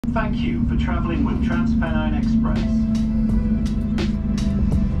Thank you for travelling with Transpennine Express.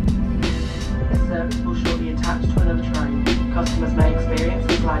 This service will shortly attach to another train. Customers may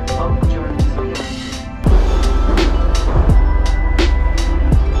experience a slight bump during this operation.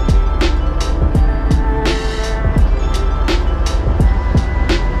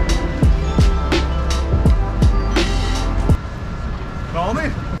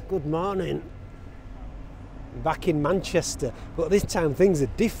 Morning. Good morning. Back in Manchester, but this time things are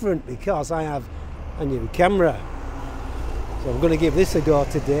different because I have a new camera. So I'm going to give this a go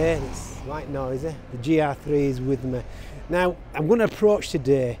today. It's quite noisy. The GR3 is with me. Now I'm going to approach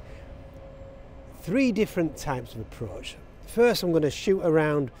today three different types of approach. First, I'm going to shoot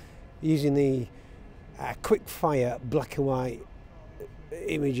around using the quick fire black and white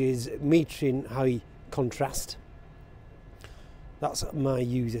images, metering high contrast. That's my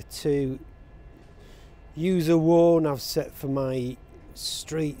user 2. User 1 I've set for my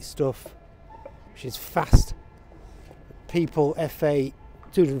street stuff, which is fast. People FA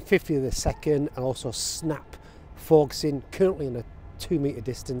 250 of a second, and also snap focusing, currently on a 2 meter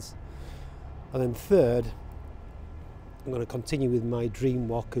distance. And then third, I'm going to continue with my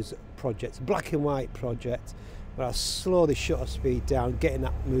Dreamwalkers project, black and white project, where I slow the shutter speed down, getting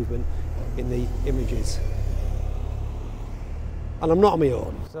that movement in the images. And I'm not on my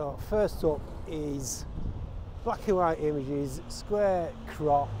own. So first up is black and white images, square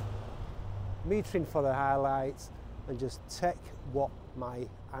crop, metering for the highlights, and just take what my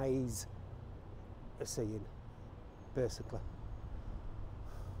eyes are seeing, basically.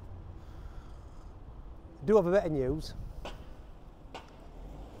 I do have a bit of news.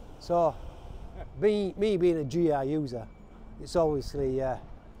 So, me being a GR user, it's obviously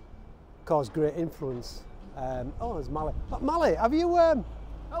caused great influence. Oh, there's Mally. Mally, have you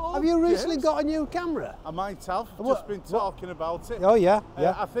Hello, have you recently James. got a new camera? I might have. Just been talking about it. Oh yeah,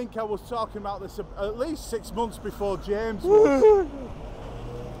 yeah. I think I was talking about this at least 6 months before James.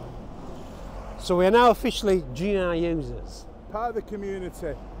 So we are now officially GR users. Part of the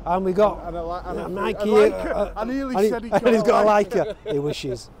community. And we got a Nike. I nearly said and he's got a Leica. He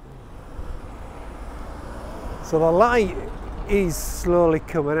wishes. So the light is slowly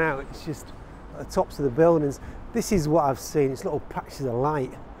coming out. It's just at the tops of the buildings. This is what I've seen. It's little patches of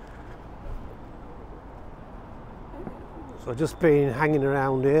light. So just been hanging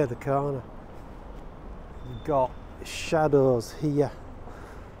around here, the corner. You've got shadows here.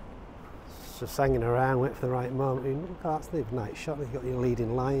 Just hanging around, wait for the right moment. I mean, look, that's the night shot. You've got your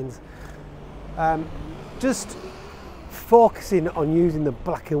leading lines. Just focusing on using the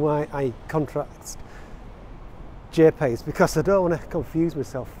black and white high contrast JPEGs because I don't want to confuse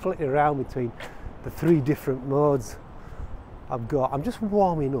myself, flicking around between the three different modes I've got. I'm just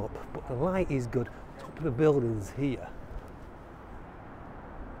warming up, but the light is good. Top of the buildings here.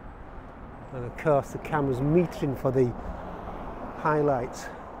 And of course the camera's metering for the highlights.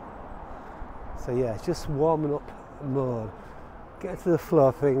 So yeah, it's just warming up mode. Get to the flow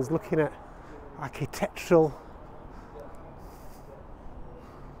of things, looking at architectural,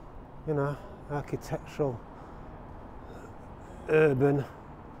 you know, architectural, urban.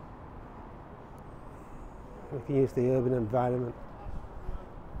 We can use the urban environment.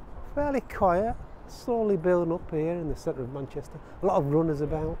 Fairly quiet, slowly building up here in the centre of Manchester. A lot of runners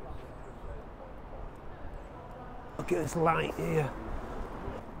about. Look at this light here.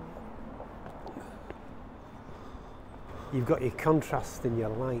 You've got your contrast in your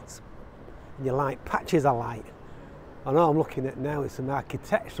lights, and your light patches of light. I know I'm looking at now is some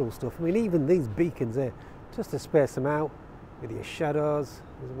architectural stuff. I mean, even these beacons here, just to space them out with your shadows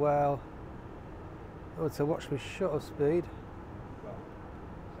as well. Oh, so watch my shutter speed.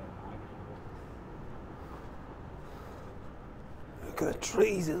 Look at the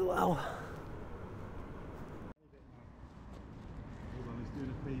trees as well.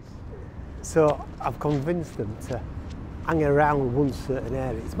 So I've convinced them to hang around one certain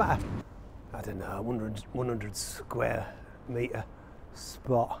area. It's about a, I don't know, 100 square metre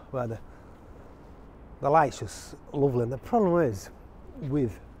spot where the light's just lovely. And the problem is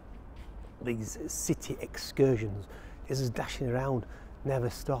with these city excursions is just dashing around, never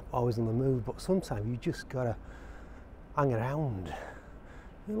stop, always on the move, but sometimes you just gotta hang around.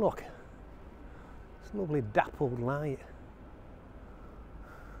 You look, it's lovely dappled light.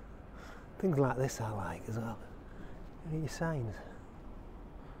 Things like this I like as well. Your signs.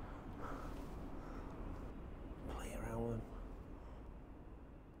 Play around with them.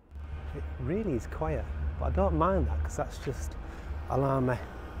 It really is quiet, but I don't mind that because that's just allowing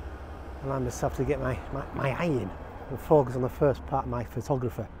myself to get my eye in and focus on the first part of my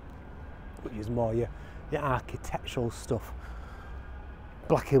photography, which is more your architectural stuff.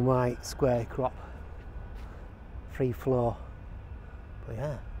 black and white square crop, free flow. But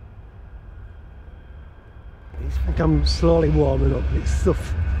yeah, I think I'm slowly warming up. It's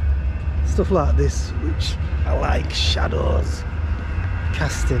stuff like this which I like: shadows,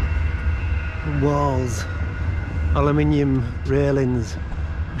 casting, walls, aluminium railings,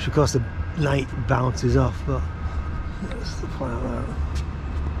 which of course the light bounces off, but stuff like that.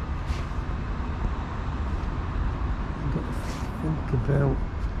 I've got to think about.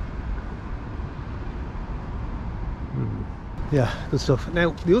 Yeah, good stuff.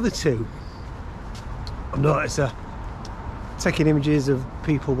 Now the other two, I've noticed are taking images of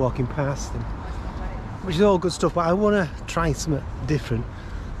people walking past, and, which is all good stuff, but I want to try something different.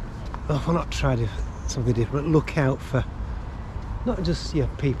 Well, not try something different, but look out for not just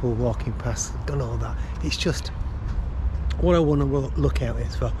people walking past and all that. It's just what I want to look out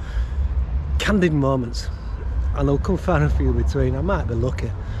is for candid moments, and I'll come far and few between. I might be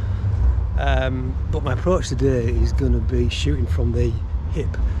lucky, but my approach today is going to be shooting from the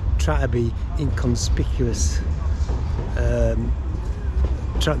hip, try to be inconspicuous,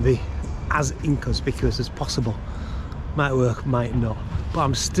 try to be as inconspicuous as possible. Might work, might not, but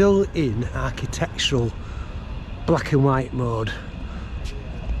I'm still in architectural black and white mode,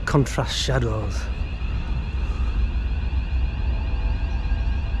 contrast shadows.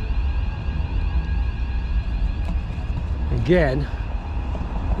 Again,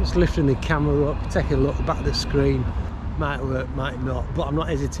 just lifting the camera up, taking a look back at the screen. Might work, might not, but I'm not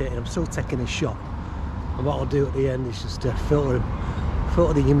hesitating. I'm still taking a shot, and what I'll do at the end is just filter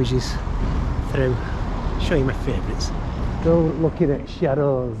the images through, show you my favourites. Still looking at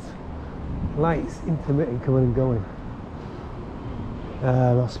shadows, lights intermittent, coming and going.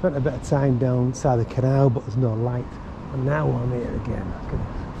 I spent a bit of time down inside the canal, but there's no light, and now I'm here again.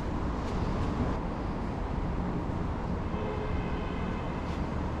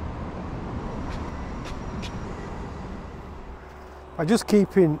 I'm just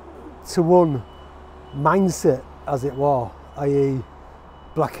keeping to one mindset as it were, i.e.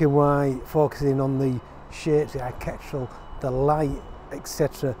 black and white, focusing on the shapes, the architectural, the light,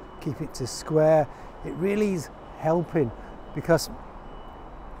 etc. Keep it to square. It really is helping, because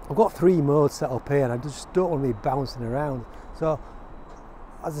I've got 3 modes set up here and I just don't want to be bouncing around. So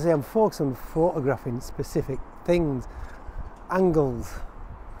as I say, I'm focused on photographing specific things, angles,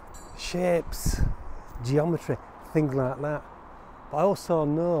 shapes, geometry, things like that. But I also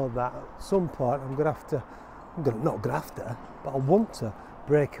know that at some point I want to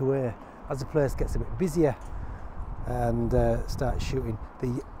break away as the place gets a bit busier and start shooting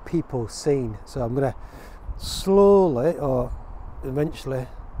the people scene. So I'm going to slowly or eventually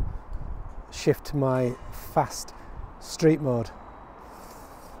shift to my fast street mode.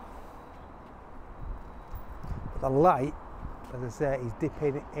 But the light, as I say, is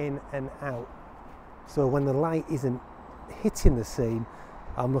dipping in and out. So when the light isn't hitting the scene,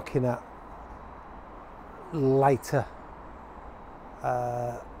 I'm looking at lighter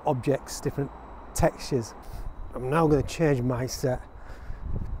objects, different textures. I'm now going to change my set,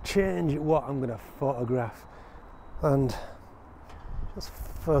 change what I'm going to photograph, and just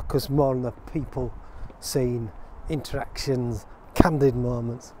focus more on the people scene, interactions, candid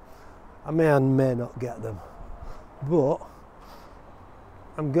moments. I may and may not get them, but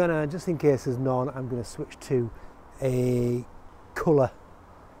I'm gonna, just in case there's none, I'm gonna switch to a colour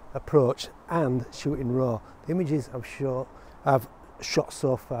approach and shoot in RAW. The images I've shot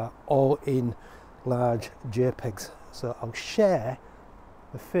so far all in large JPEGs, so I'll share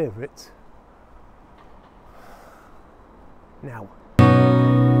the favourites now.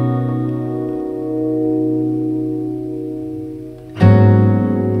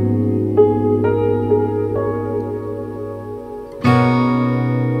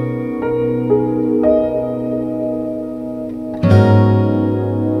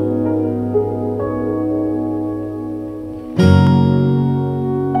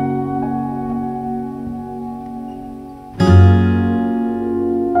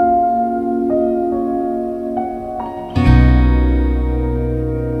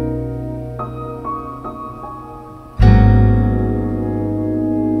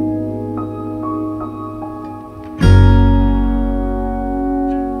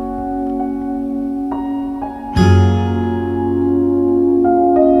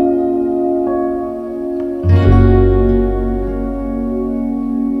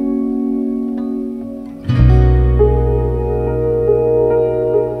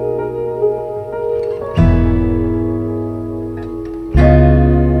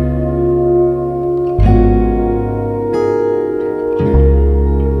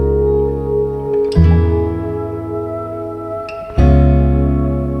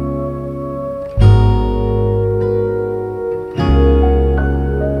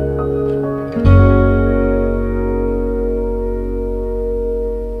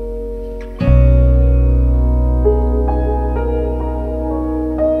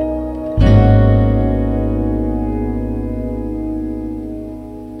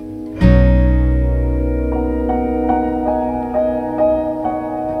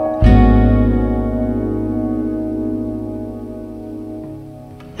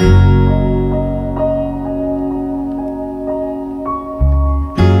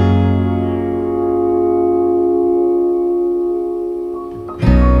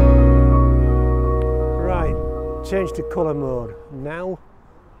 switch to colour mode now.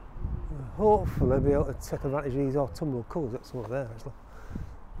 Hopefully be able to take advantage of these autumnal colours. That's over there actually.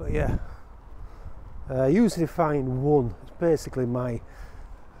 But yeah, user defined 1. It's basically my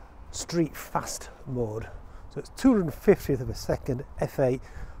street fast mode. So it's 250th of a second f8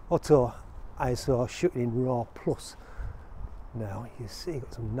 auto ISO shooting in RAW plus. Now you see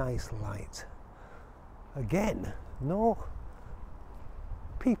got some nice light. Again, no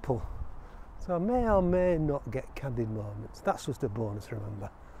people. So I may or may not get candid moments. That's just a bonus, remember.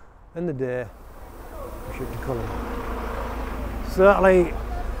 End of the day, shoot the colour. Certainly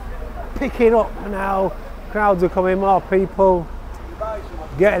picking up now. Crowds are coming, more people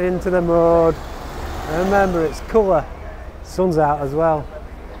getting into the mode. And remember, it's colour. Sun's out as well.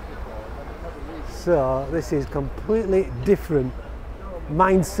 So this is completely different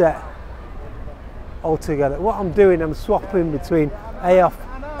mindset altogether. What I'm doing, I'm swapping between AF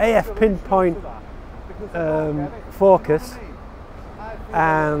pinpoint focus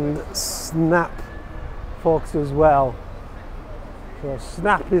and snap focus as well. So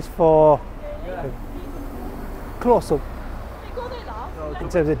snap is for close up in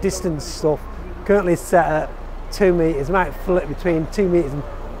terms of distance stuff. Currently set at 2 meters, might flip between 2 meters and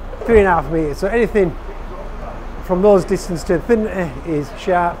 3.5 meters. So anything from those distance to infinity is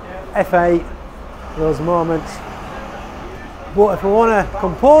sharp. F8, those moments. But if I want to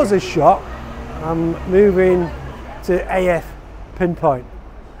compose a shot, I'm moving to AF pinpoint.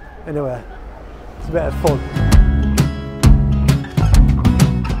 Anyway, it's a bit of fun.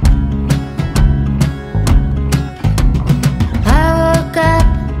 I woke up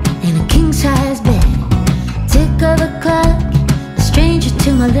in a king-size bed. Tick of the clock, a stranger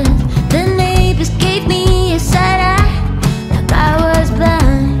to my left. The neighbors gave me a side eye, like I was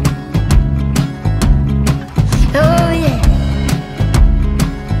blind. Oh yeah.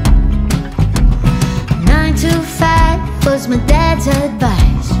 9 to 5 was my dad's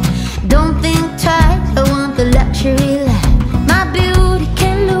advice. Don't think twice, I want the luxury life. My beauty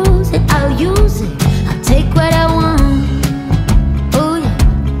can't lose it, I'll use it. I'll take what I want. Oh yeah.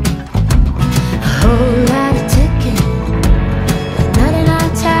 A whole lot of tickets, but not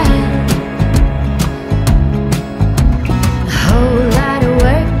enough time. A whole lot of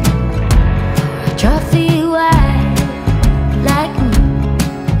work for a trophy wife like me.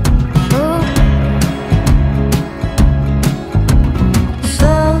 Oh.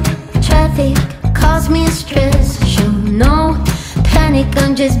 Slow traffic caused me stress. Show no panic,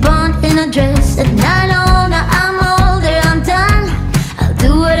 I'm just born in a dress. At 9